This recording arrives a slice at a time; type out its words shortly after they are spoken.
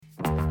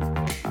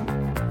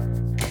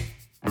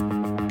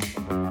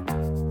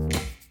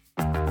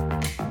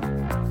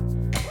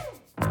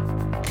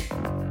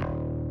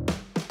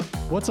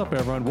What's up,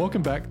 everyone?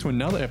 Welcome back to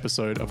another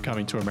episode of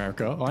Coming to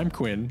America. I'm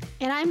Quinn.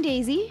 And I'm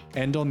Daisy.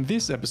 And on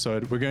this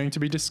episode, we're going to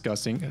be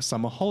discussing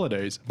summer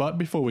holidays. But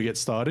before we get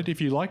started, if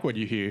you like what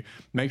you hear,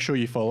 make sure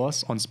you follow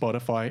us on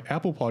Spotify,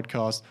 Apple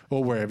Podcasts,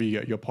 or wherever you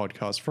get your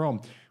podcast from.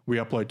 We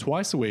upload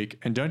twice a week,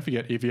 and don't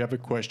forget, if you have a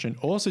question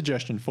or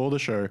suggestion for the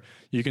show,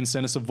 you can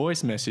send us a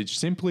voice message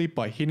simply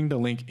by hitting the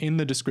link in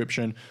the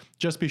description.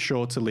 Just be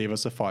sure to leave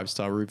us a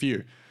 5-star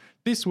review.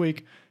 This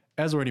week,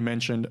 as already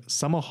mentioned,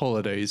 summer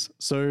holidays.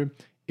 So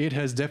it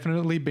has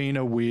definitely been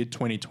a weird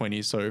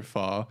 2020 so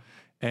far,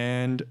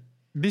 and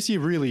this year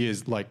really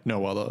is like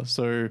no other.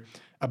 So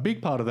a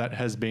big part of that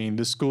has been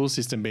the school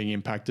system being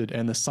impacted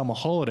and the summer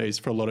holidays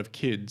for a lot of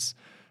kids.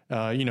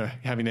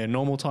 Having their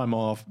normal time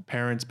off,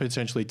 parents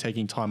potentially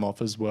taking time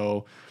off as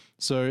well.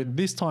 So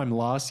this time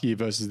last year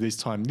versus this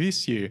time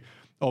this year,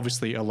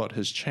 obviously a lot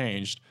has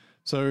changed.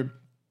 So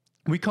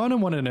we kind of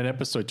wanted an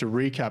episode to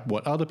recap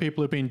what other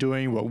people have been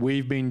doing, what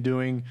we've been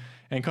doing,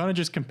 and kind of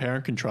just compare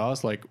and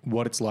contrast like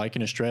what it's like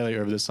in Australia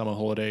over the summer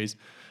holidays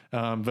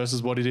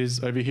versus what it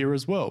is over here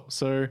as well.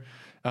 So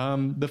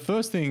the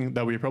first thing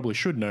that we probably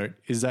should note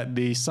is that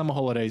the summer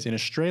holidays in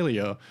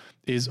Australia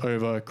is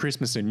over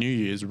Christmas and New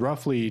Year's,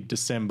 roughly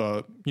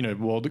December,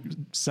 the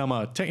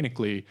summer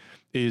technically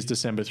is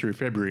December through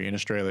February in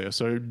Australia.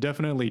 So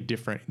definitely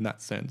different in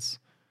that sense.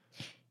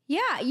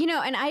 Yeah,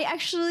 and I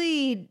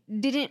actually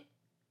didn't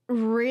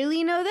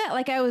really know that.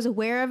 Like, I was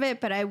aware of it,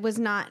 but I was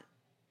not,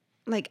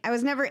 I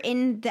was never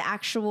in the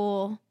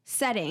actual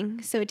setting,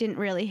 so it didn't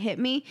really hit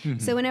me. Mm-hmm.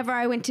 So whenever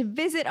I went to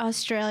visit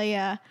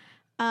Australia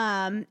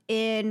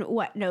in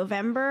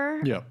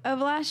November of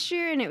last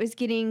year, and it was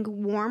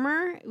getting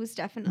warmer, it was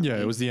definitely... Yeah,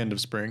 it was the end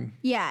of spring.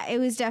 Yeah, it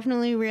was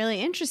definitely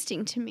really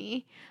interesting to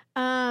me.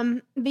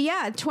 But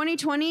yeah,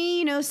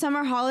 2020,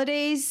 summer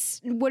holidays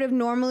would have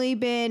normally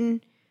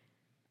been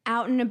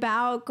out and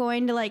about,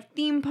 going to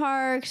theme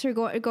parks or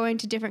going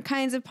to different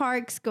kinds of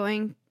parks,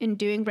 going and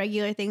doing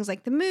regular things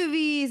like the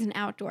movies and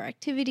outdoor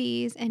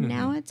activities. And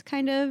now it's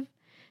kind of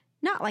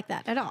not like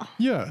that at all.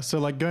 Yeah.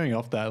 So going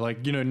off that,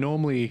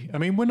 normally, I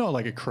mean, we're not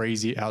like a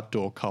crazy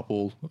outdoor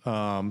couple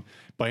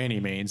by any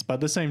means, but at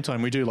the same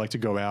time, we do like to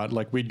go out.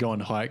 We'd go on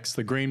hikes,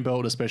 the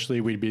Greenbelt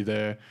especially, we'd be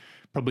there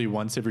probably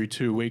once every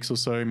 2 weeks or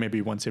so,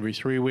 maybe once every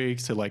 3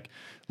 weeks to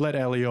let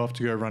Ellie off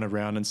to go run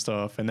around and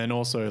stuff. And then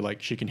also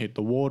she can hit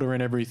the water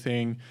and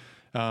everything.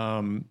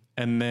 And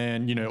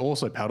then,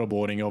 also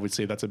paddleboarding,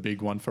 obviously that's a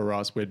big one for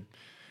us. We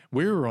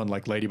were on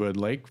Ladybird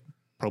Lake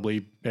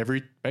probably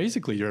every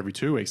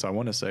 2 weeks, I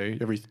want to say,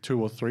 every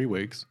 2 or 3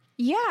 weeks.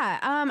 Yeah.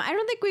 I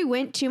don't think we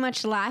went too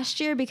much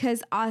last year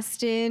because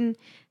Austin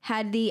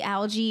had the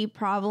algae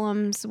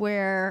problems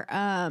where,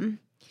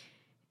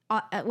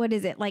 what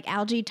is it?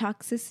 Algae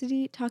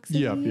toxicity?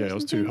 Yeah, it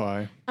was too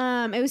high.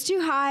 It was too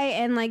high,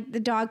 and the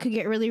dog could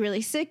get really,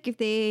 really sick if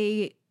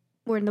they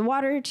were in the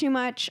water too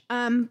much.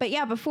 But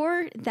yeah,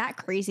 before that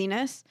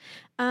craziness,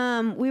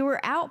 we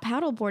were out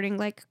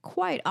paddleboarding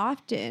quite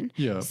often.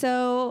 Yeah.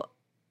 So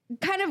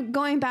kind of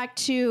going back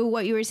to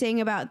what you were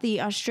saying about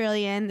the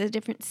Australian, the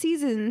different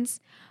seasons,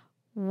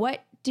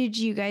 what did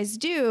you guys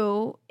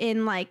do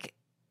in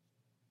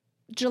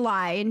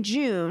July and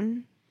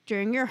June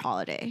during your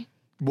holiday?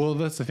 Well,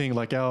 that's the thing.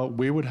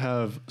 We would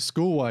have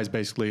school-wise,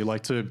 basically,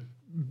 to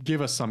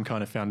give us some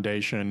kind of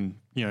foundation,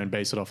 and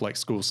base it off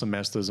school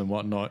semesters and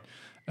whatnot.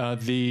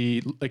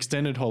 The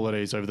extended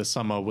holidays over the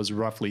summer was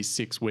roughly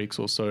 6 weeks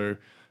or so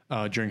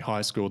during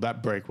high school.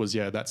 That break was,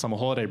 that summer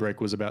holiday break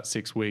was about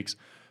 6 weeks.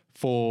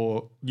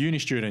 For uni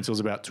students, it was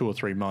about 2 or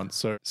 3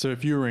 months. So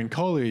if you were in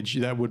college,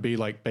 that would be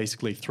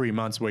basically 3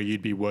 months where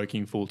you'd be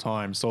working full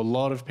time. So a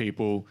lot of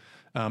people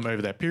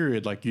over that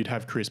period, you'd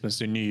have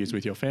Christmas and New Year's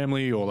with your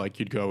family, or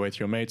you'd go with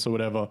your mates or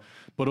whatever,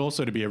 but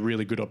also to be a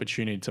really good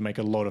opportunity to make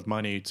a lot of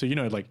money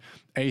to,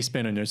 A,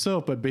 spend on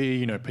yourself, but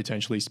B,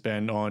 potentially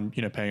spend on,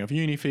 paying off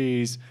uni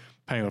fees,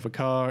 paying off a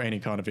car,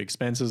 any kind of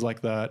expenses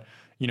like that.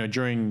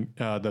 During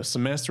the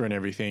semester and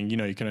everything,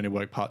 you can only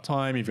work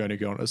part-time. You've only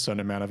got a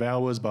certain amount of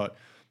hours, but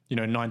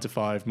 9 to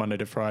 5, Monday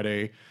to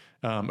Friday,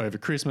 over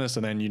Christmas.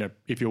 And then,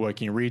 if you're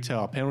working in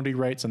retail, penalty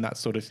rates and that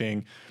sort of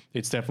thing,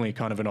 it's definitely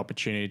kind of an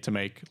opportunity to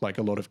make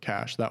a lot of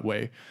cash that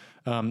way.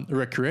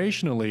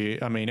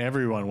 Recreationally, I mean,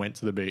 everyone went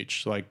to the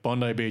beach.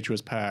 Bondi Beach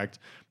was packed,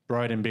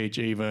 Brighton Beach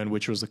even,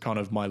 which was kind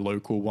of my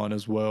local one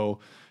as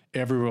well.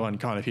 Everyone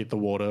kind of hit the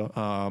water.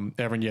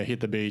 Everyone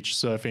hit the beach,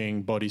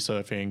 surfing, body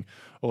surfing,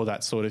 all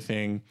that sort of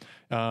thing.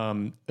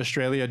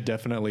 Australia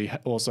definitely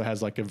also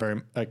has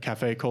a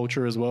cafe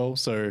culture as well.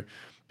 So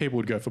people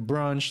would go for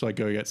brunch,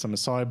 go get some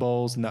acai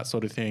bowls and that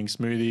sort of thing,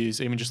 smoothies,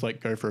 even just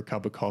go for a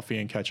cup of coffee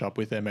and catch up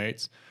with their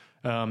mates.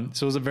 So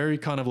it was a very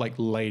kind of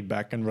laid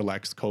back and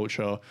relaxed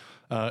culture,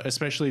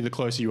 especially the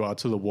closer you are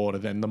to the water,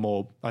 then the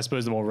more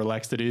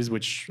relaxed it is,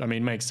 which I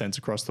mean, makes sense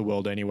across the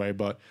world anyway.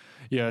 But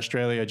yeah,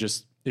 Australia,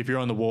 just if you're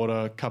on the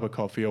water, cup of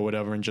coffee or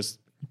whatever, and just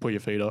put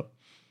your feet up.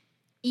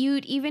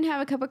 You'd even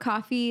have a cup of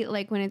coffee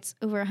when it's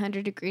over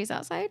 100 degrees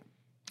outside?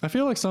 I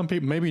feel some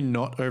people, maybe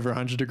not over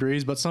 100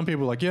 degrees, but some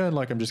people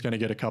I'm just going to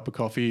get a cup of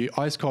coffee.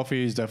 Iced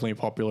coffee is definitely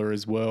popular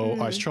as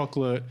well. Iced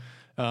chocolate.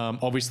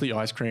 Obviously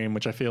ice cream,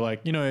 which I feel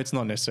like, it's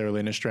not necessarily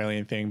an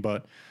Australian thing,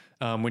 but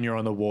when you're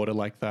on the water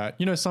like that,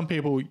 some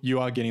people, you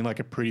are getting like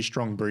a pretty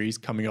strong breeze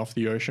coming off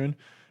the ocean.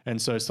 And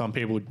so some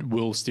people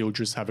will still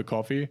just have a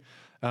coffee.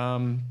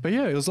 But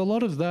yeah, it was a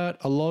lot of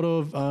that,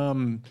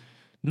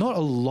 not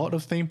a lot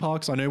of theme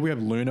parks. I know we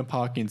have Luna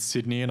Park in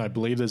Sydney, and I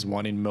believe there's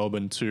one in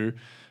Melbourne too,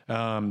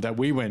 that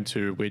we went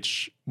to,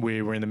 which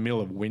we were in the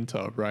middle of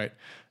winter, right?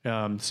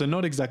 So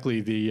not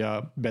exactly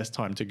the best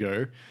time to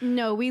go.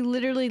 No, we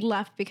literally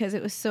left because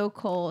it was so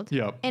cold.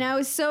 Yep. And I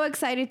was so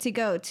excited to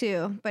go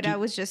too, but I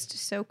was just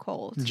so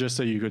cold. Just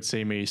so you could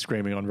see me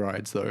screaming on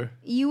rides though.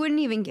 You wouldn't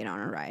even get on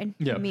a ride.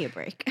 Yep. Give me a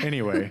break.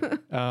 Anyway,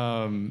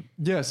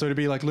 so to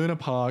be like Luna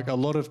Park, a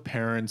lot of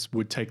parents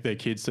would take their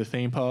kids to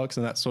theme parks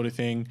and that sort of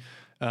thing.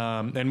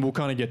 And we'll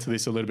kind of get to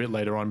this a little bit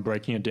later on,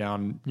 breaking it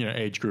down,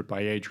 age group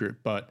by age group.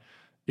 But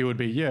it would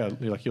be,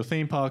 like your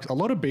theme parks, a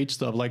lot of beach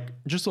stuff, like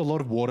just a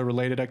lot of water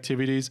related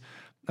activities.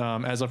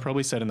 As I've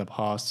probably said in the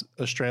past,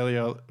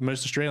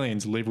 most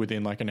Australians live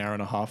within like an hour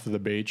and a half of the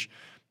beach.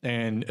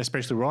 And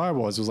especially where I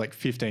was, it was like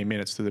 15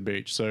 minutes to the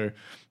beach. So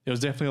there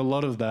was definitely a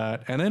lot of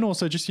that. And then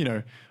also just,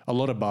 a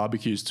lot of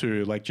barbecues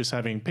too, like just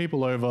having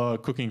people over,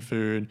 cooking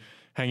food,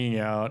 hanging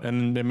out.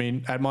 And I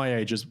mean, at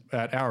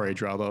our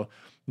age rather,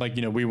 like,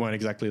 we weren't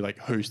exactly like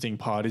hosting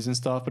parties and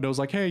stuff, but it was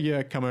like, hey,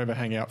 yeah, come over,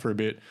 hang out for a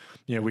bit.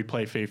 We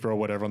play FIFA or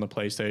whatever on the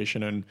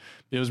PlayStation. And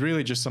it was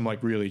really just some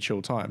like really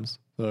chill times.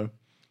 So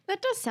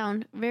that does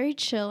sound very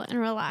chill and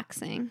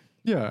relaxing.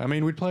 Yeah. I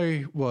mean, we'd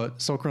play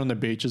soccer on the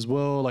beach as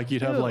well. Like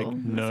you'd have like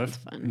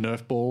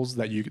Nerf balls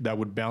that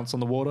would bounce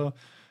on the water.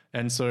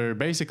 And so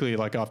basically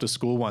like after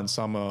school one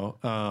summer,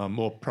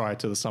 or prior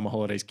to the summer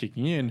holidays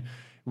kicking in,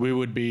 we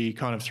would be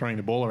kind of throwing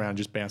the ball around,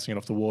 just bouncing it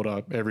off the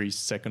water every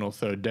second or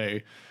third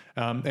day.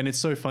 And it's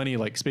so funny,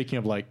 like speaking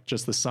of like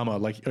just the summer,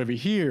 like over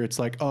here, it's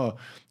like,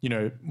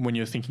 when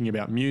you're thinking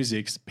about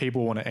music,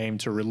 people want to aim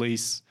to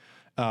release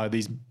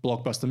these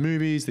blockbuster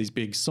movies, these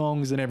big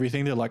songs and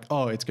everything. They're like,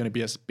 oh, it's going to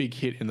be a big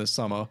hit in the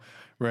summer.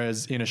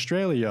 Whereas in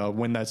Australia,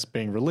 when that's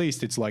being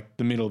released, it's like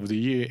the middle of the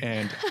year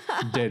and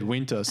dead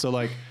winter. So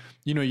like,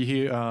 you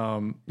hear,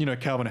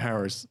 Calvin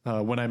Harris,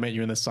 When I Met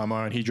You in the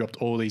Summer, and he dropped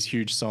all these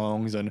huge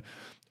songs and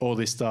all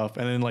this stuff.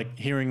 And then like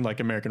hearing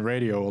like American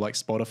radio or like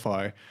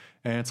Spotify,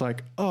 and it's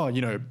like, oh,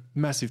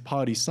 massive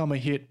party summer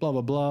hit, blah,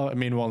 blah, blah. And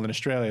meanwhile in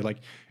Australia, like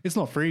it's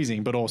not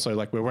freezing, but also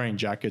like we're wearing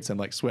jackets and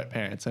like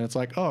sweatpants. And it's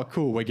like, oh,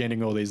 cool. We're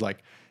getting all these like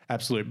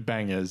absolute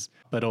bangers.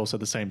 But also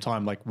at the same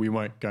time, like we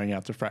weren't going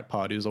out to frat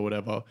parties or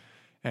whatever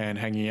and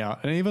hanging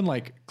out. And even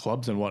like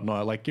clubs and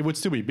whatnot, like it would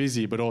still be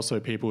busy, but also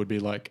people would be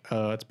like,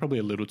 it's probably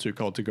a little too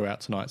cold to go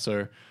out tonight.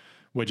 So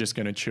we're just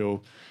going to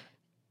chill.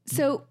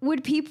 So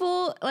would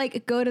people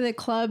like go to the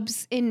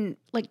clubs in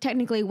like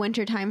technically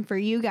wintertime for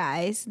you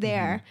guys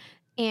there,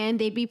 and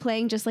they'd be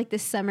playing just like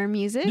this summer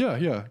music? Yeah,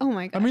 yeah. Oh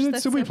my gosh. I mean, they'd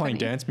still be playing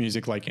dance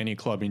music like any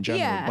club in general,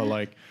 Yeah. but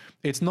like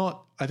it's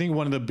not, I think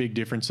one of the big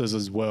differences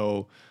as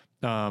well,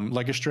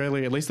 like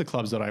Australia, at least the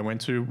clubs that I went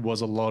to,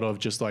 was a lot of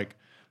just like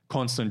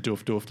constant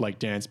doof like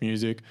dance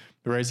music.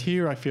 Whereas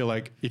here, I feel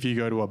like if you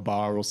go to a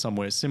bar or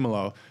somewhere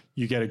similar,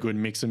 you get a good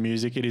mix of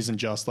music. It isn't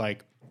just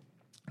like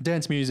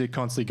dance music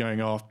constantly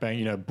going off,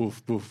 bang,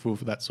 boof, boof,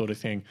 boof, that sort of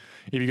thing.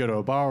 If you go to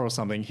a bar or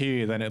something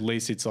here, then at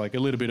least it's like a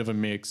little bit of a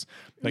mix.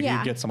 Like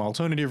you get some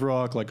alternative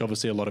rock, like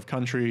obviously a lot of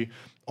country.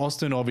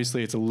 Austin,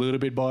 obviously, it's a little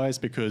bit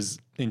biased because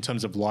in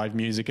terms of live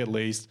music, at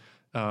least,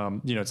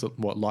 it's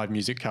live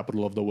music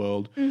capital of the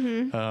world.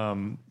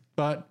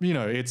 But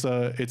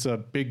it's a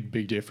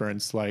big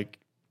difference, like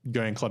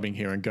going clubbing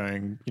here and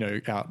going,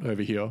 out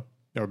over here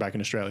or back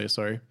in Australia.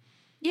 Sorry.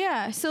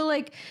 Yeah. So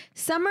like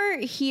summer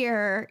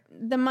here,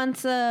 the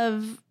months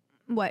of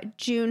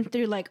June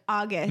through like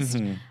August,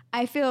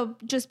 I feel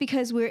just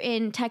because we're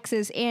in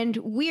Texas and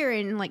we're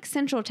in like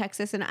Central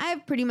Texas, and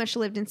I've pretty much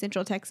lived in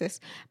Central Texas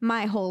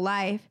my whole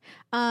life.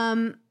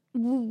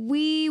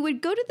 We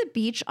would go to the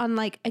beach on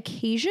like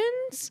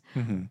occasions,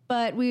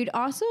 but we'd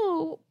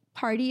also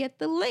party at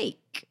the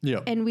lake.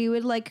 Yeah. And we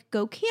would like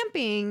go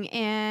camping,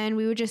 and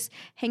we would just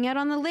hang out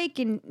on the lake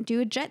and do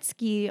a jet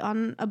ski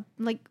on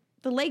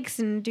the lakes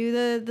and do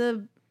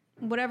the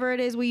whatever it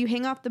is where you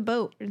hang off the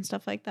boat and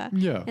stuff like that.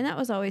 Yeah. And that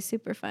was always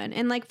super fun.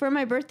 And like for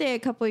my birthday a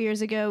couple of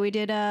years ago, we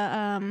did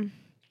it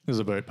was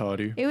a boat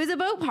party. It was a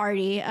boat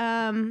party.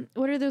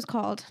 What are those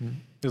called?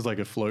 It was like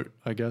a float,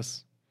 I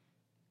guess.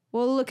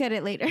 We'll look at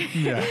it later.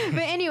 Yeah.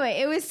 But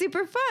anyway, it was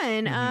super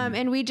fun.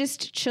 And we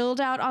just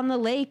chilled out on the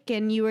lake,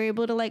 and you were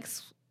able to like,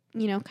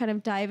 kind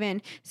of dive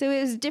in. So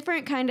it was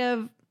different kind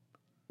of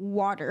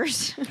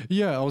waters.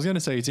 Yeah, I was going to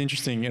say it's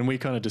interesting, and we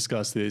kind of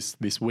discussed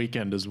this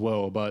weekend as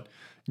well, but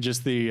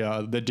just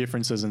the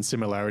differences and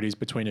similarities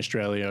between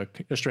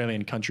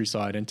Australian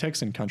countryside and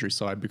Texan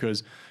countryside,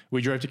 because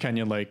we drove to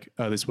Canyon Lake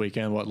this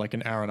weekend, like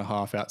an hour and a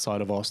half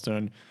outside of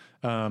Austin.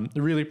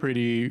 Really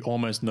pretty,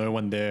 almost no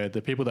one there.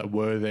 The people that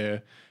were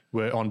there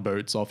were on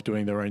boats off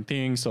doing their own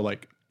thing. So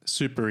like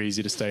super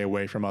easy to stay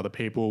away from other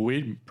people.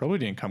 We probably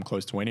didn't come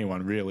close to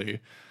anyone really.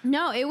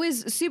 No, it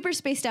was super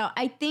spaced out.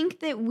 I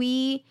think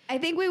we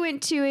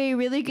went to a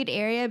really good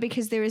area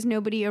because there was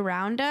nobody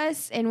around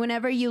us. And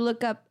whenever you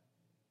look up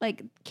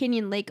like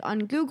Canyon Lake on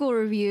Google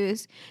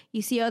reviews,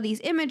 you see all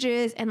these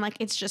images and like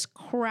it's just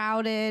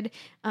crowded.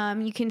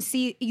 You can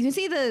see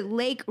the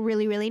lake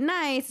really, really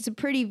nice. It's a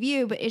pretty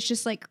view, but it's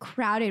just like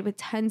crowded with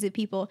tons of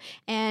people.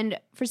 And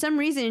for some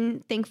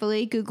reason,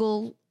 thankfully,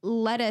 Google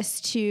led us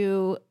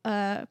to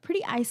a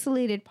pretty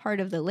isolated part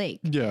of the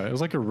lake. Yeah, it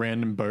was like a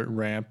random boat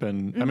ramp.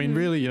 And I mean,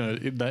 really,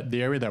 that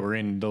the area that we're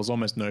in, there was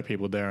almost no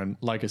people there. And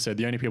like I said,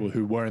 the only people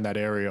who were in that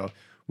area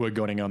were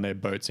going on their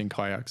boats and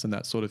kayaks and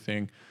that sort of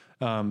thing.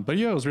 But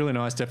yeah, it was really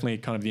nice. Definitely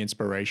kind of the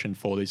inspiration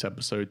for this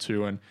episode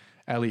too. And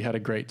Ali had a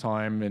great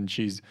time and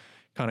she's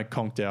kind of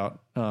conked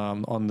out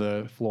on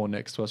the floor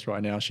next to us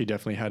right now. She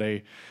definitely had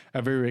a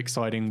very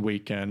exciting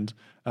weekend.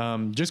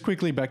 Just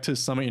quickly back to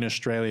summer in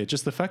Australia,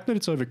 just the fact that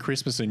it's over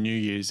Christmas and New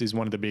Year's is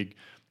one of the big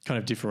kind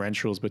of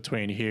differentials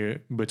between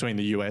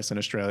the US and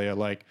Australia.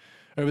 Like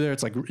over there,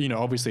 it's like,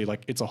 obviously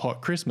like it's a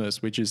hot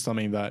Christmas, which is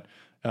something that,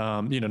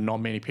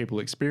 not many people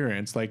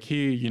experience. Like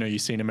here, you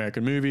see in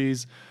American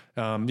movies,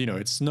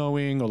 it's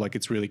snowing or like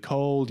it's really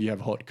cold, you have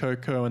hot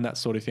cocoa and that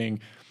sort of thing.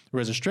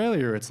 Whereas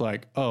Australia, it's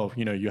like,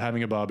 you're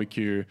having a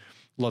barbecue,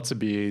 lots of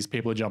beers,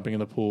 people are jumping in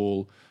the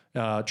pool.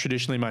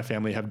 Traditionally, my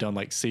family have done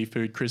like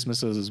seafood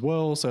Christmases as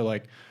well. So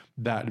like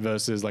that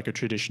versus like a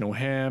traditional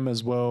ham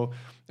as well.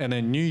 And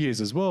then New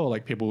Year's as well,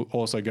 like people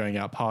also going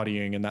out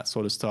partying and that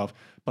sort of stuff.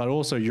 But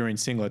also you're in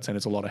singlets and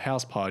it's a lot of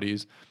house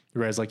parties.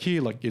 Whereas like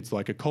here, like it's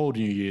like a cold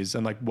New Year's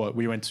and like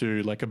we went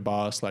to like a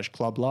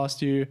bar/club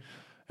last year.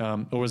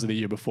 Or was it the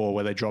year before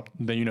where they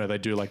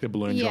do like the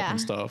balloon drop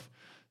and stuff.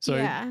 So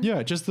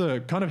yeah, just the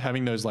kind of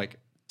having those like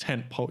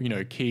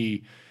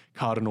key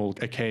cardinal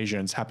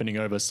occasions happening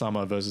over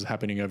summer versus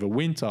happening over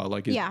winter,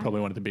 like is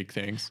probably one of the big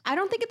things. I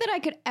don't think that I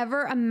could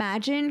ever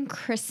imagine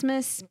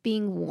Christmas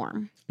being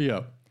warm.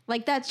 Yeah.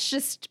 Like that's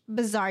just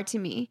bizarre to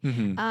me.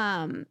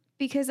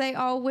 Because I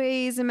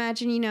always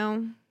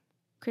imagine,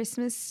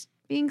 Christmas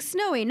being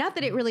snowy. Not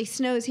that it really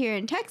snows here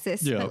in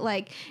Texas, but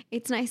like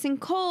it's nice and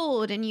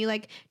cold and you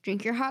like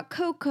drink your hot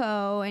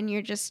cocoa and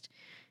you're just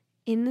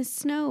in the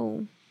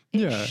snow.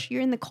 Yeah.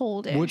 You're in the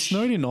cold-ish. Well, it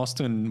snowed in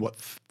Austin,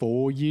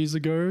 4 years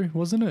ago,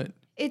 wasn't it?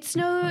 It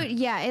snowed,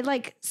 it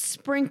like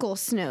sprinkle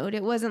snowed.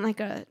 It wasn't like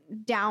a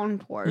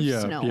downpour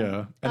snow.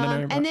 Yeah,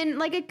 and then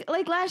like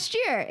last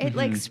year, it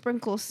like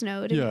sprinkle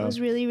snowed. And it was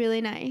really,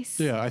 really nice.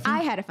 Yeah,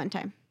 I had a fun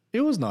time.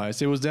 It was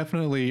nice. It was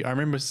definitely, I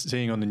remember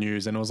seeing on the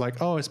news and it was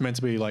like, oh, it's meant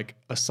to be like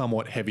a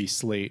somewhat heavy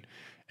sleet.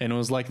 And it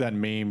was like that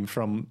meme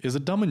from, is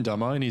it Dumb and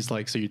Dumber? And he's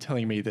like, so you're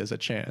telling me there's a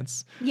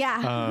chance?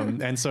 Yeah.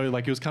 And so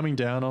like it was coming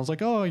down. I was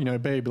like, oh,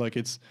 babe, like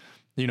it's,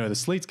 the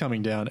sleet's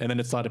coming down. And then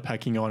it started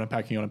packing on and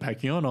packing on and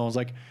packing on. I was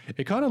like,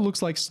 it kind of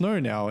looks like snow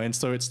now. And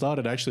so it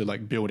started actually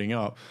like building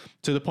up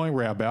to the point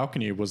where our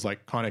balcony was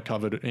like kind of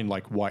covered in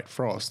like white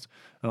frost.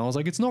 And I was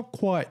like, it's not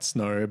quite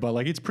snow, but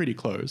like it's pretty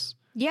close.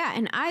 Yeah.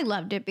 And I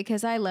loved it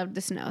because I loved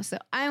the snow. So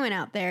I went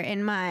out there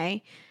in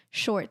my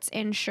shorts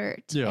and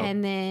shirt. Yeah.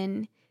 And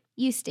then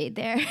you stayed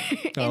there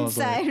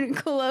inside and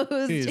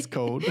closed. It is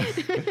cold.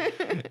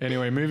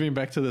 Anyway, moving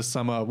back to the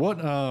summer. What,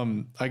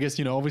 I guess,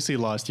 obviously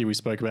last year we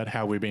spoke about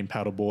how we've been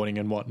paddleboarding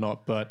and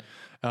whatnot, but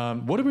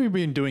what have we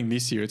been doing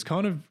this year? It's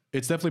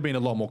definitely been a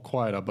lot more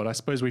quieter, but I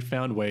suppose we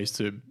found ways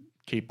to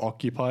keep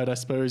occupied, I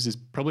suppose, is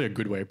probably a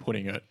good way of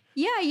putting it.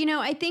 Yeah,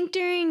 I think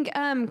during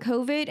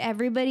COVID,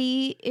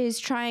 everybody is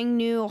trying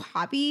new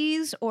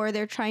hobbies or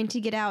they're trying to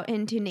get out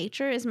into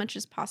nature as much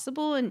as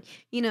possible and,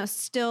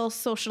 still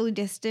socially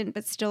distant,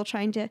 but still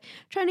trying to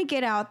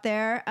get out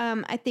there.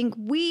 I think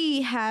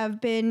we have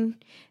been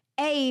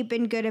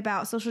good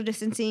about social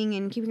distancing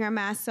and keeping our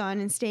masks on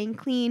and staying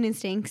clean and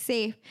staying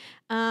safe.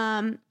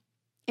 And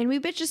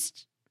we've been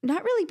just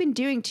not really been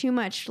doing too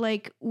much.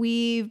 Like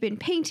we've been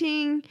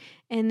painting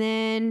and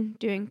then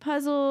doing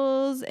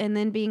puzzles and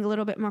then being a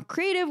little bit more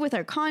creative with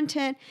our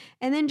content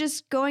and then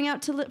just going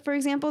out to, for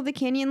example, the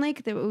Canyon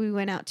Lake that we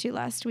went out to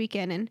last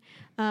weekend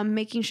and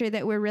making sure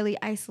that we're really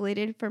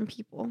isolated from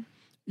people.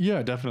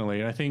 Yeah,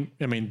 definitely. I think,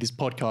 this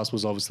podcast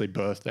was obviously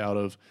birthed out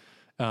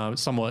of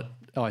somewhat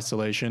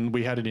isolation.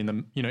 We had it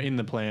in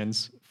the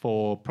plans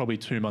for probably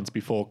 2 months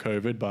before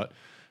COVID, but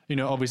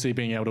obviously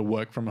being able to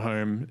work from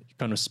home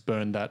kind of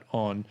spurned that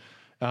on.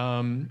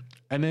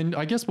 And then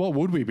I guess what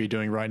would we be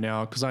doing right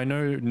now? Because I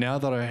know now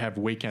that I have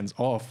weekends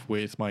off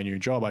with my new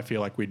job, I feel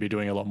like we'd be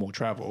doing a lot more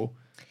travel.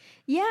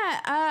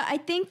 Yeah, I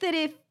think that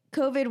if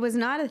COVID was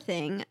not a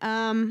thing,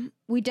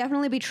 we'd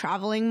definitely be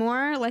traveling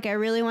more. Like I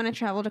really want to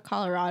travel to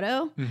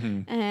Colorado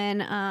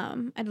and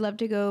I'd love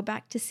to go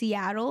back to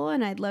Seattle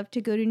and I'd love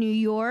to go to New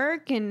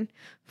York and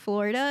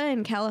Florida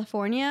and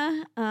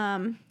California.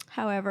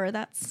 However,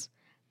 that's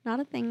not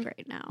a thing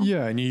right now.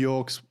 Yeah, New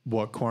York's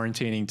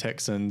quarantining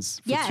Texans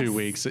for 2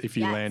 weeks if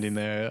you land in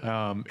there.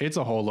 It's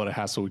a whole lot of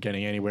hassle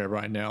getting anywhere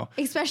right now.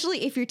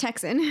 Especially if you're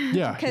Texan.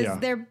 Yeah. Because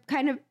they're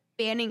kind of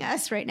banning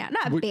us right now.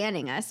 Not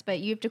banning us, but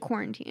you have to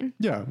quarantine.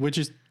 Yeah, which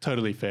is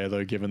totally fair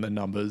though, given the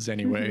numbers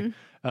anyway.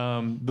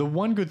 The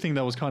one good thing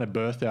that was kind of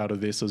birthed out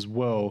of this as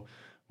well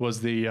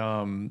was the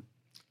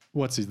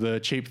the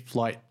cheap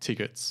flight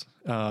tickets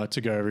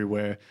to go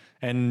everywhere.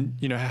 And,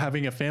 you know,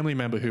 having a family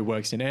member who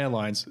works in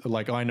airlines,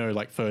 like I know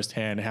like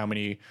firsthand how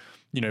many,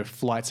 you know,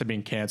 flights have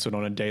been canceled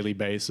on a daily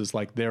basis.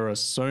 Like there are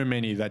so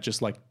many that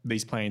just like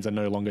these planes are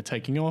no longer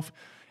taking off.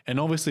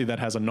 And obviously that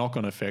has a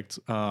knock-on effect,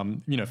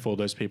 you know, for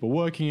those people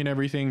working and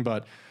everything.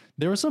 But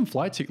there are some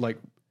flight tickets, like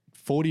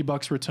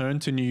 $40 return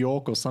to New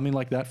York or something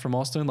like that from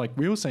Austin. Like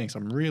we were seeing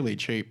some really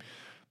cheap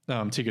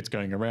tickets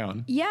going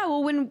around. Yeah,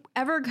 well,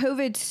 whenever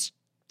COVID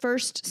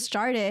first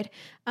started,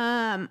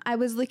 I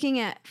was looking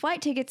at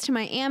flight tickets to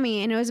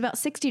Miami, and it was about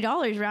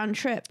 $60 round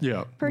trip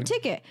per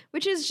ticket,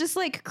 which is just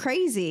like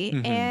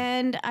crazy.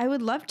 And I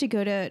would love to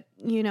go to,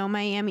 you know,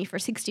 Miami for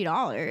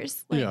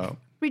 $60. Like,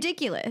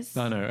 ridiculous.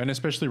 I know, and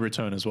especially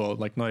return as well,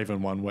 like not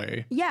even one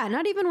way. Yeah,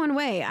 not even one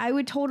way. I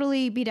would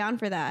totally be down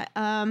for that.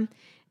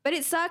 But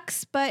it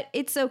sucks, but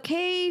it's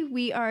okay.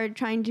 We are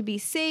trying to be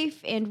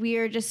safe, and we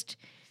are just,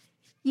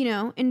 you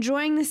know,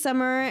 enjoying the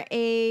summer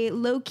a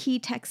low-key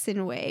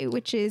Texan way,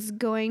 which is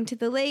going to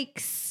the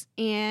lakes,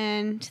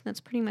 and that's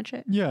pretty much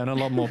it. Yeah, and a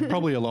lot more,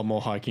 probably a lot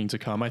more hiking to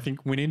come. I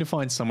think we need to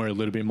find somewhere a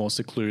little bit more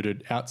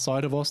secluded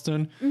outside of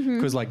Austin,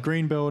 because like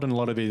Greenbelt and a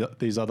lot of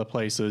these other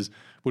places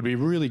would be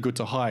really good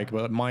to hike.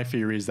 But my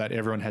fear is that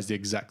everyone has the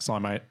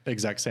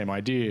exact same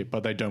idea,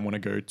 but they don't want to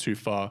go too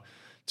far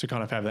to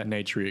kind of have that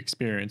naturey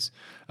experience.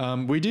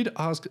 We did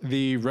ask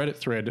the Reddit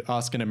thread,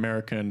 Ask an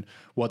American,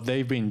 what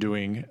they've been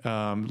doing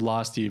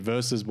last year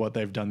versus what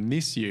they've done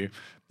this year.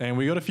 And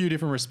we got a few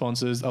different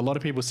responses. A lot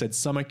of people said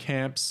summer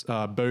camps,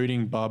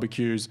 boating,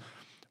 barbecues,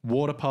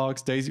 water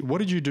parks. Daisy, what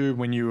did you do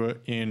when you were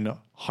in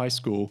high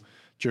school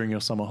during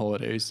your summer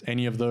holidays?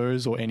 Any of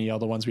those or any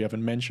other ones we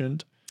haven't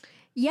mentioned?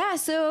 Yeah,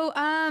 so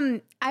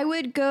I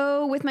would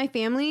go with my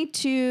family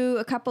to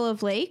a couple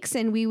of lakes,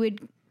 and we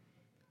would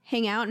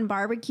hang out and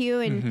barbecue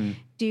and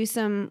do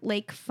some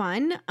lake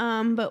fun.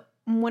 But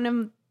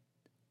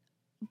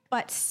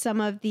some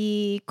of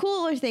the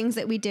cooler things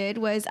that we did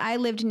was I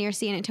lived near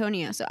San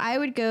Antonio. So I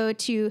would go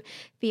to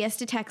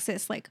Fiesta,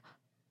 Texas, like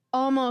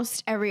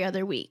almost every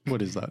other week.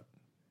 What is that?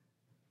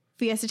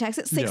 Fiesta,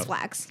 Texas, Six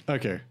Flags.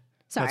 Okay.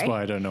 Sorry. That's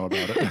why I don't know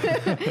about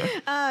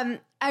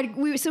it.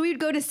 So we would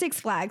go to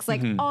Six Flags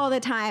like all the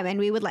time, and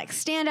we would like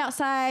stand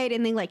outside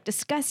in the like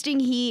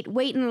disgusting heat,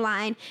 wait in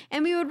line,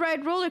 and we would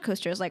ride roller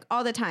coasters like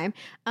all the time.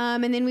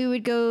 And then we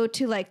would go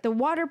to like the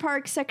water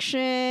park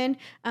section.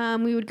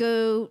 We would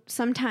go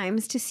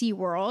sometimes to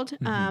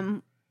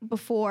SeaWorld.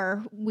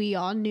 Before we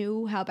all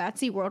knew how bad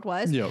SeaWorld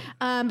was.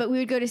 But we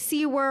would go to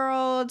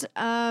SeaWorld,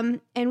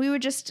 and we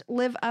would just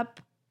live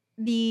up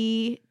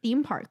the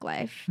theme park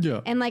life.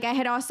 And like I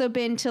had also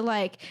been to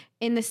like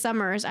in the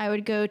summers I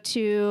would go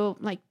to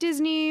like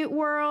Disney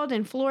World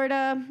in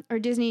Florida, or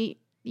Disneyland,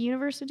 I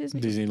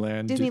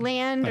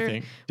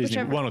think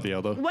Disney, one or the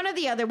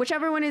other,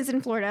 whichever one is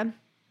in Florida.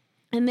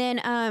 And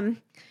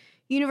then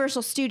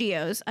Universal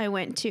Studios I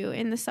went to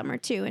in the summer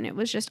too, and it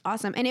was just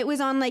awesome. And it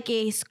was on like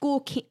a school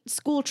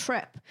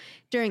trip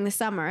during the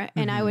summer,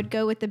 and I would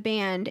go with the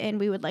band, and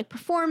we would like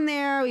perform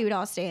there. We would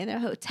all stay in a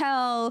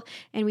hotel,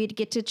 and we'd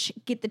get to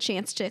get the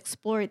chance to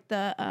explore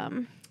the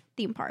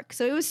theme park.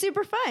 So it was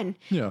super fun.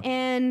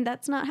 And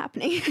that's not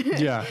happening.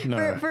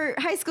 For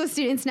high school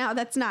students now,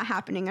 that's not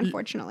happening,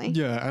 unfortunately.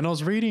 And I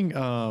was reading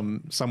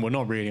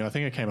not reading, I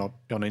think it came up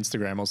on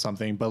Instagram or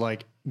something, but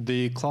like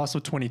the class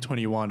of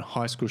 2021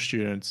 high school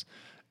students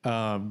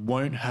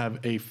won't have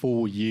a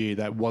full year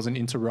that wasn't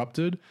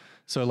interrupted.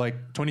 So like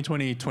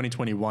 2020,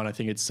 2021, I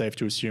think it's safe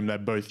to assume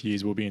that both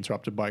years will be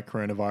interrupted by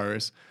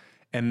coronavirus.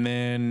 And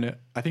then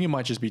I think it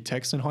might just be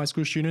Texan high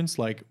school students,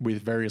 like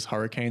with various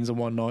hurricanes and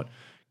whatnot,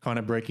 kind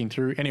of breaking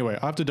through. Anyway,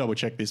 I have to double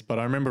check this, but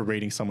I remember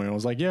reading somewhere and I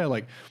was like, yeah,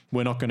 like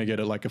we're not going to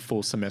get it like a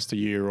full semester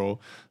year or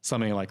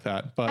something like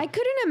that. But I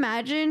couldn't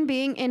imagine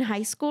being in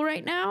high school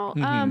right now.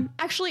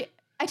 Actually,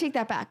 I take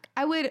that back.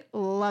 I would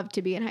love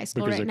to be in high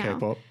school right now. Because of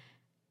K-pop?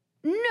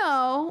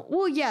 No.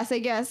 Well, yes, I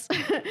guess.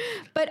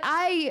 But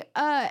I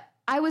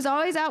was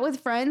always out with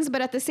friends,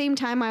 but at the same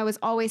time, I was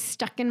always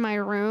stuck in my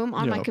room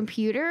on my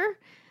computer.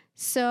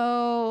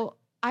 So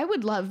I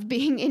would love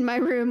being in my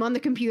room on the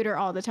computer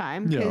all the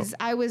time, because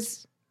I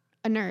was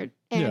a nerd,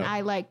 and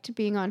I liked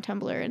being on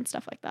Tumblr and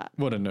stuff like that.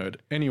 What a nerd.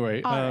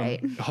 Anyway,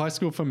 high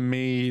school for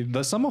me,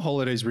 the summer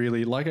holidays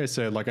really, like I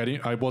said, like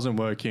I wasn't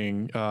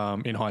working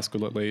in high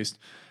school at least.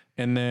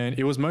 And then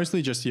it was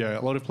mostly just, a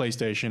lot of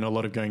PlayStation, a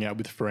lot of going out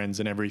with friends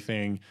and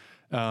everything.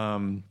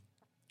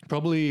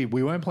 Probably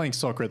we weren't playing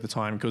soccer at the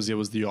time because it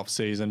was the off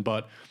season,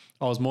 but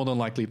I was more than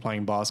likely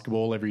playing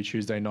basketball every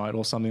Tuesday night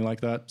or something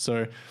like that.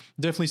 So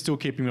definitely still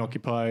keeping me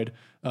occupied.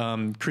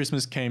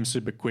 Christmas came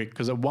super quick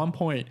because at one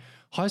point,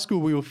 high school,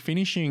 we were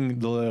finishing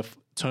the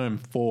term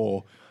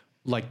for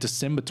like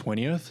December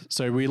 20th.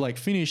 So we like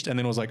finished, and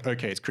then it was like,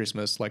 okay, it's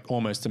Christmas, like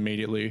almost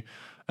immediately.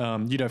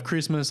 you'd have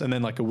Christmas and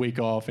then like a week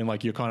off, and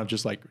like you're kind of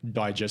just like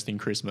digesting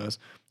Christmas,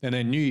 and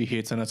then New Year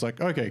hits and it's like,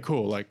 okay,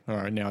 cool, like all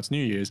right, now it's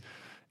New Year's,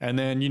 and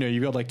then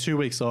you've got like 2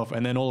 weeks off,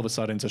 and then all of a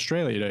sudden it's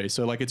Australia Day,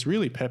 so like it's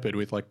really peppered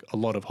with like a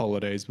lot of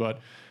holidays. But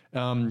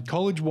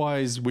college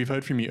wise, we've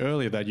heard from you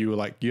earlier that you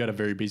had a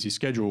very busy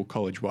schedule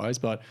college wise,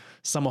 but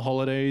summer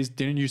holidays,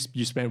 didn't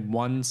you spent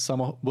one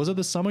summer, was it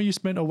the summer you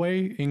spent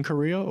away in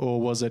Korea, or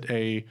was it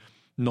a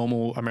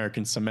normal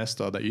American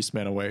semester that you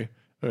spent away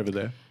over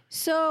there?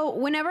 So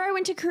whenever I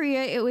went to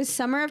Korea, it was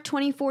summer of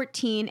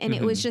 2014, and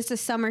it was just a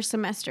summer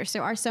semester.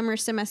 So our summer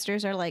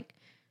semesters are like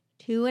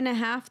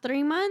 2.5,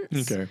 3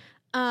 months. Okay.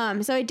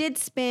 So I did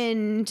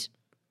spend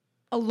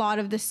a lot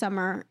of the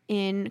summer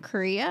in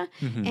Korea,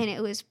 and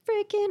it was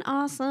freaking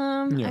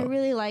awesome. Yeah. I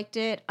really liked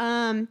it.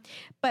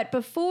 But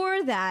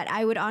before that,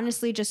 I would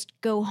honestly just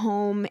go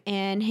home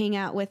and hang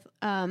out with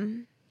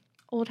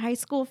old high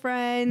school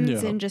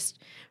friends and just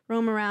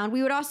roam around.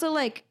 We would also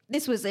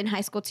this was in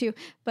high school too,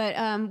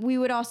 but we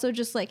would also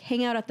just like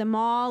hang out at the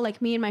mall.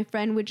 Like me and my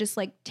friend would just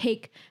like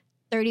take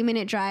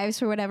 30-minute drives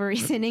for whatever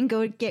reason and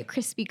go get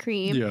Krispy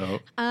Kreme. Yeah.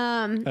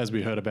 As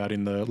we heard about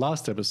in the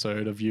last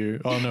episode of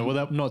you. Oh no,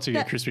 well not to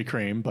get Krispy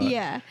Kreme, but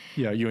yeah,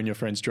 you and your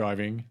friends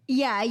driving.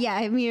 Yeah,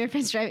 me and my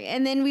friends driving.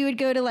 And then we would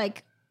go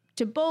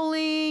to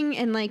bowling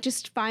and like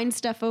just find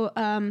stuff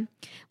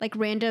like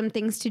random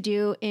things to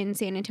do in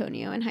San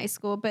Antonio in high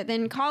school. But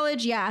then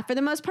college, for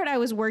the most part I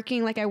was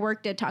working. Like I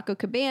worked at Taco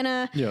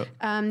Cabana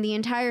the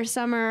entire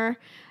summer.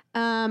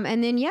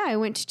 And then, I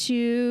went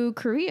to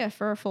Korea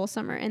for a full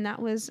summer, and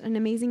that was an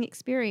amazing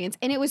experience.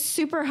 And it was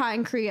super hot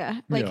in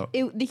Korea.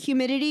 The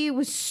humidity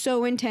was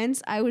so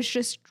intense. I was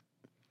just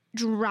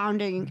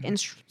drowning in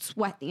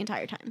sweat the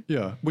entire time.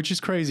 Yeah, which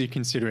is crazy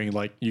considering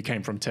like you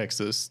came from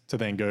Texas to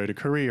then go to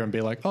Korea and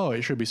be like, oh,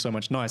 it should be so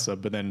much nicer,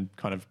 but then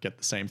kind of get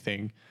the same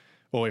thing,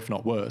 or if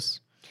not worse.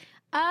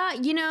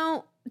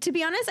 To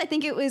be honest, I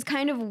think it was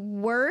kind of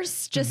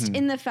worse just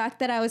in the fact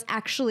that I was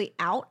actually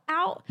out.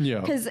 Yeah.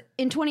 Because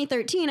in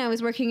 2013, I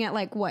was working at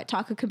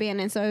Taco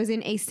Cabana. And so I was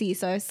in AC.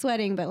 So I was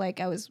sweating, but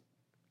I was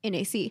in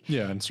AC.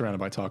 Yeah. And surrounded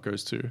by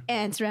tacos too.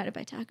 And surrounded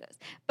by tacos.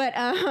 But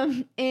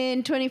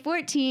in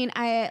 2014,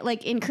 I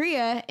in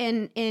Korea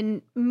and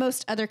in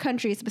most other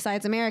countries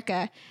besides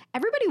America,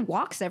 everybody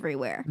walks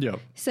everywhere. Yeah.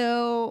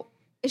 So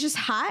it's just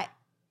hot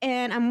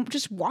and I'm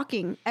just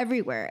walking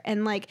everywhere.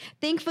 And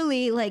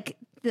thankfully,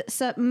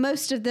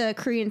 most of the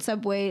Korean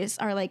subways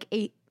are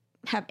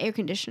have air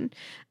condition.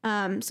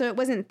 So it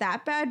wasn't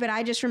that bad, but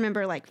I just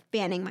remember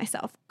fanning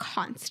myself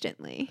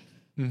constantly.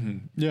 Mm-hmm.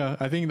 Yeah,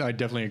 I think I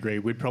definitely agree.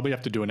 We'd probably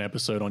have to do an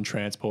episode on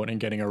transport and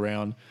getting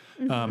around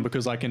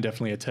because I can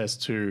definitely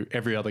attest to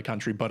every other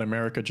country, but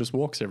America just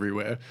walks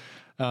everywhere.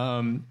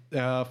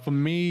 For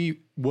me,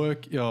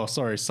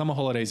 summer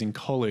holidays in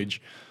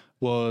college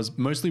was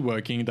mostly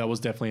working. That was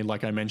definitely,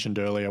 like I mentioned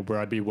earlier, where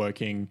I'd be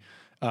working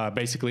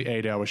basically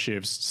 8-hour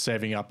shifts,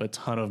 saving up a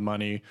ton of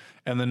money.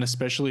 And then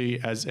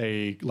especially as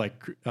I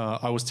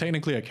was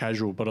technically a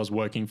casual, but I was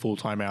working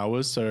full-time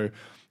hours. So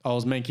I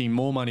was making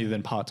more money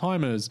than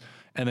part-timers.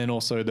 And then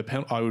also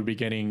I would be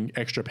getting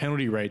extra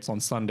penalty rates on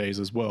Sundays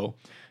as well.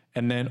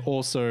 And then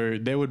also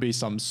there would be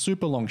some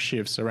super long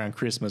shifts around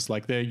Christmas.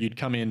 You'd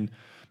come in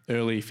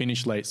early,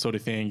 finish late sort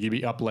of thing. You'd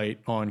be up late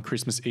on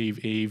Christmas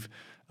Eve,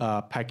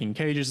 packing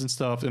cages and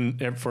stuff.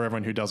 And for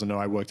everyone who doesn't know,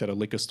 I worked at a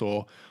liquor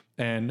store.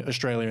 And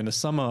Australia in the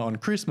summer on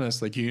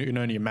Christmas, you can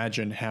only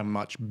imagine how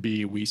much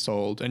beer we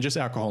sold, and just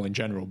alcohol in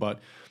general, but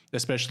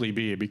especially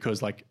beer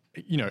because A,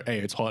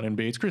 it's hot, and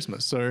B, it's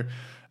Christmas. So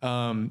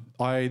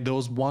there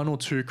was 1 or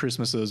 2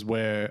 Christmases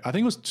where, I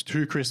think it was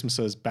 2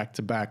 Christmases back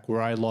to back,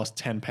 where I lost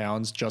 10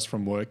 pounds just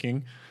from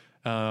working.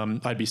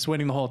 I'd be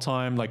sweating the whole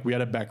time. We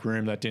had a back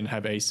room that didn't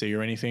have AC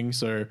or anything.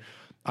 So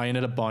I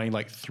ended up buying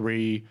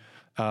 3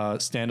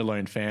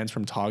 standalone fans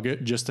from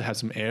Target just to have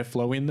some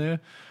airflow in there.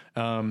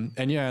 And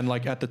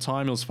at the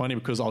time it was funny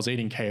because I was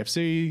eating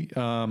KFC,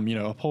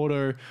 a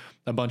Porto,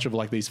 a bunch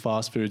of these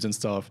fast foods and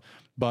stuff,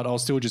 but I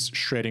was still just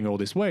shredding all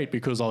this weight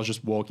because I was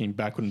just walking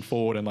backward and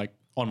forward and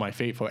on my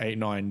feet for 8,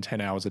 9,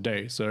 10 hours a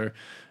day. So,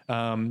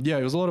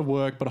 it was a lot of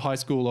work, but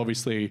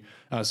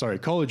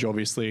college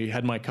obviously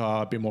had my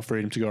car, a bit more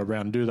freedom to go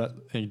around and do that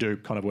and do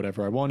kind of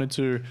whatever I wanted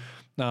to.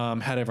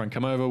 Had everyone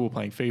come over, we were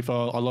playing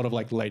FIFA, a lot of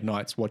late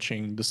nights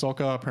watching the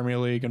soccer, Premier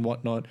League and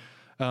whatnot.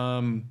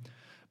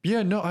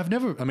 I've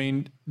never,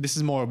 this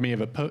is more of me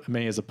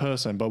as a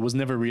person, but was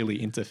never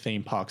really into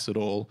theme parks at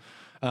all.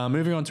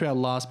 Moving on to our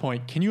last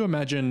point, can you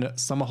imagine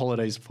summer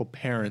holidays for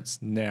parents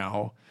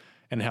now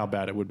and how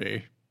bad it would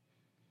be?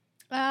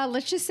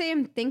 Let's just say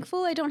I'm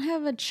thankful I don't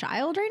have a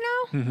child right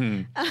now.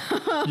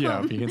 Mm-hmm.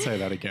 Yeah, you can say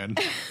that again.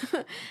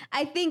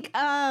 I think,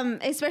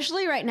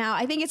 especially right now,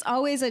 I think it's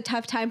always a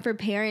tough time for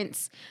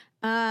parents,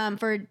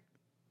 for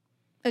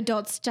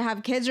adults to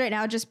have kids right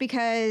now, just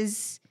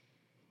because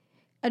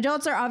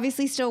adults are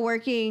obviously still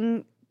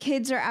working,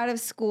 kids are out of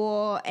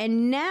school,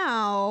 and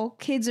now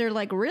kids are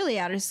really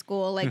out of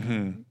school.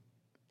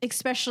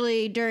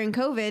 Especially during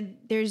COVID,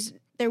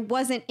 there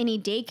wasn't any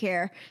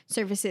daycare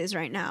services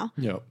right now.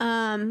 Yep.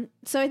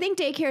 So I think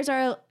daycares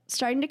are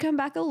starting to come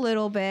back a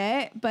little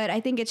bit, but I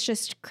think it's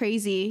just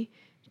crazy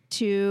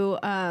to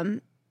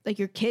like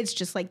your kids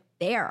just like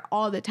there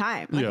all the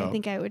time. Like I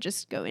think I would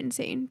just go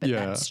insane, but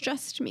that's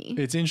just me.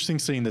 It's interesting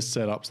seeing the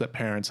setups that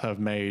parents have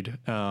made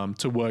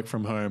to work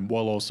from home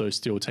while also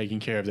still taking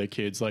care of their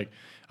kids. Like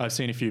I've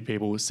seen a few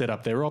people set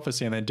up their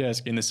office and their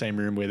desk in the same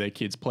room where their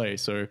kids play.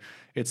 So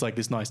it's like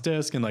this nice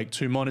desk and like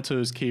 2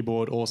 monitors,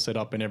 keyboard, all set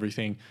up and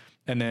everything.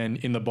 And then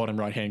in the bottom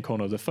right-hand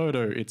corner of the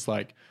photo, it's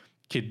like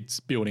kids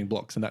building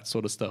blocks and that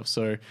sort of stuff.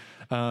 So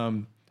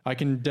I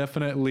can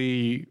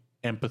definitely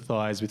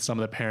empathize with some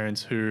of the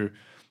parents who,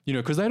 you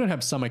know, because they don't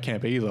have summer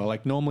camp either.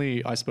 Like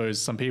normally, I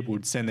suppose some people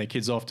would send their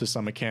kids off to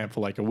summer camp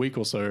for like a week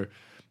or so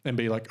and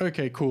be like,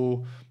 okay,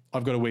 cool.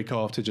 I've got a week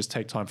off to just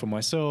take time for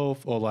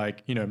myself. Or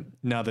like, you know,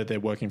 now that they're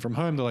working from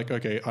home, they're like,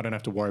 okay, I don't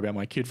have to worry about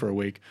my kid for a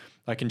week.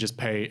 I can just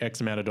pay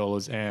X amount of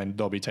dollars and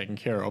they'll be taken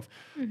care of.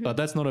 But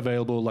that's not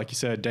available. Like you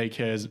said,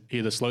 daycare's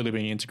either slowly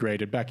being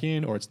integrated back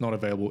in or it's not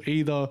available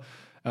either.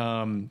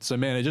 So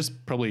man, it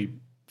just probably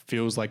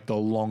feels like the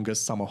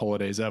longest summer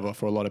holidays ever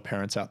for a lot of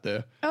parents out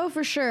there. Oh,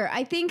 for sure.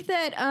 I think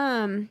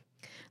that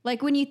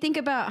like when you think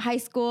about high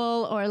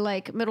school or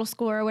like middle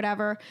school or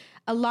whatever,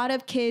 a lot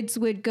of kids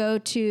would go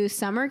to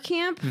summer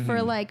camp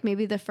for like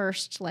maybe the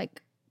first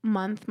like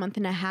month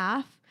and a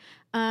half.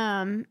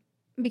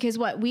 Because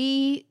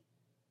we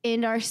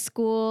end our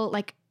school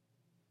like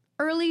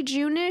early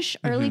June-ish,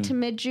 early to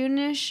mid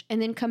June-ish,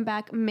 and then come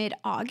back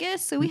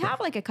mid-August. So we have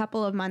like a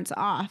couple of months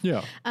off.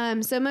 Yeah.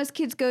 So most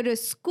kids go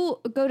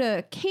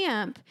to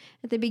camp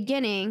at the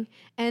beginning.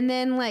 And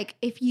then like,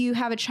 if you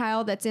have a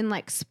child that's in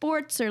like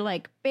sports or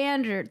like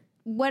band or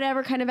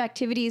whatever kind of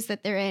activities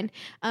that they're in,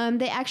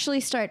 they actually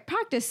start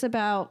practice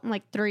about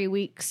like 3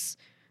 weeks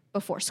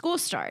before school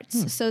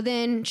starts. So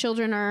then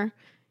children are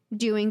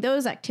doing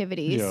those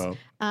activities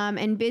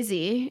and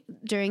busy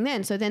during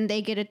then. So then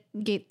they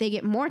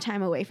get more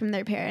time away from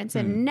their parents.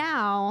 And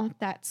now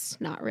that's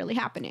not really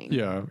happening.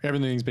 Yeah.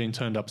 Everything's been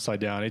turned upside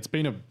down. It's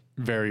been a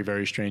very,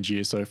 very strange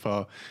year so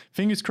far.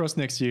 Fingers crossed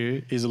next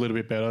year is a little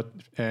bit better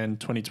and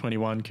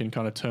 2021 can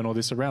kind of turn all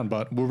this around,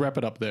 but we'll wrap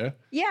it up there.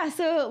 Yeah.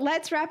 So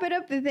let's wrap it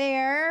up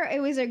there.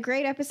 It was a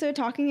great episode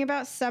talking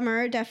about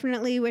summer.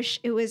 Definitely wish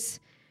it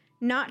was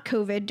not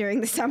COVID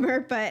during the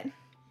summer, but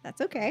that's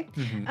okay.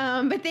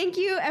 But thank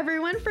you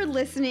everyone for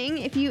listening.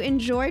 If you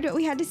enjoyed what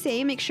we had to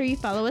say, make sure you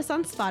follow us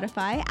on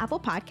Spotify,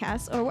 Apple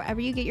Podcasts, or wherever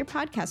you get your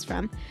podcasts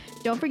from.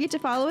 Don't forget to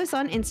follow us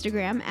on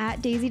Instagram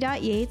at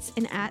daisy.yates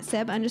and at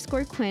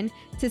seb_quinn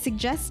to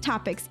suggest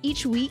topics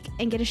each week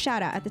and get a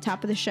shout out at the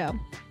top of the show.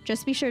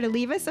 Just be sure to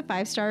leave us a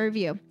 5-star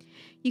review.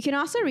 You can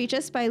also reach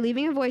us by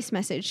leaving a voice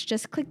message.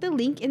 Just click the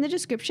link in the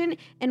description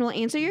and we'll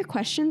answer your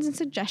questions and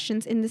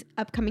suggestions in the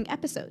upcoming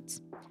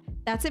episodes.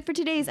 That's it for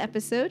today's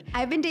episode.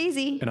 I've been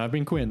Daisy. And I've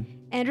been Quinn.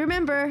 And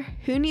remember,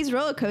 who needs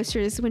roller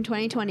coasters when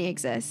 2020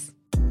 exists?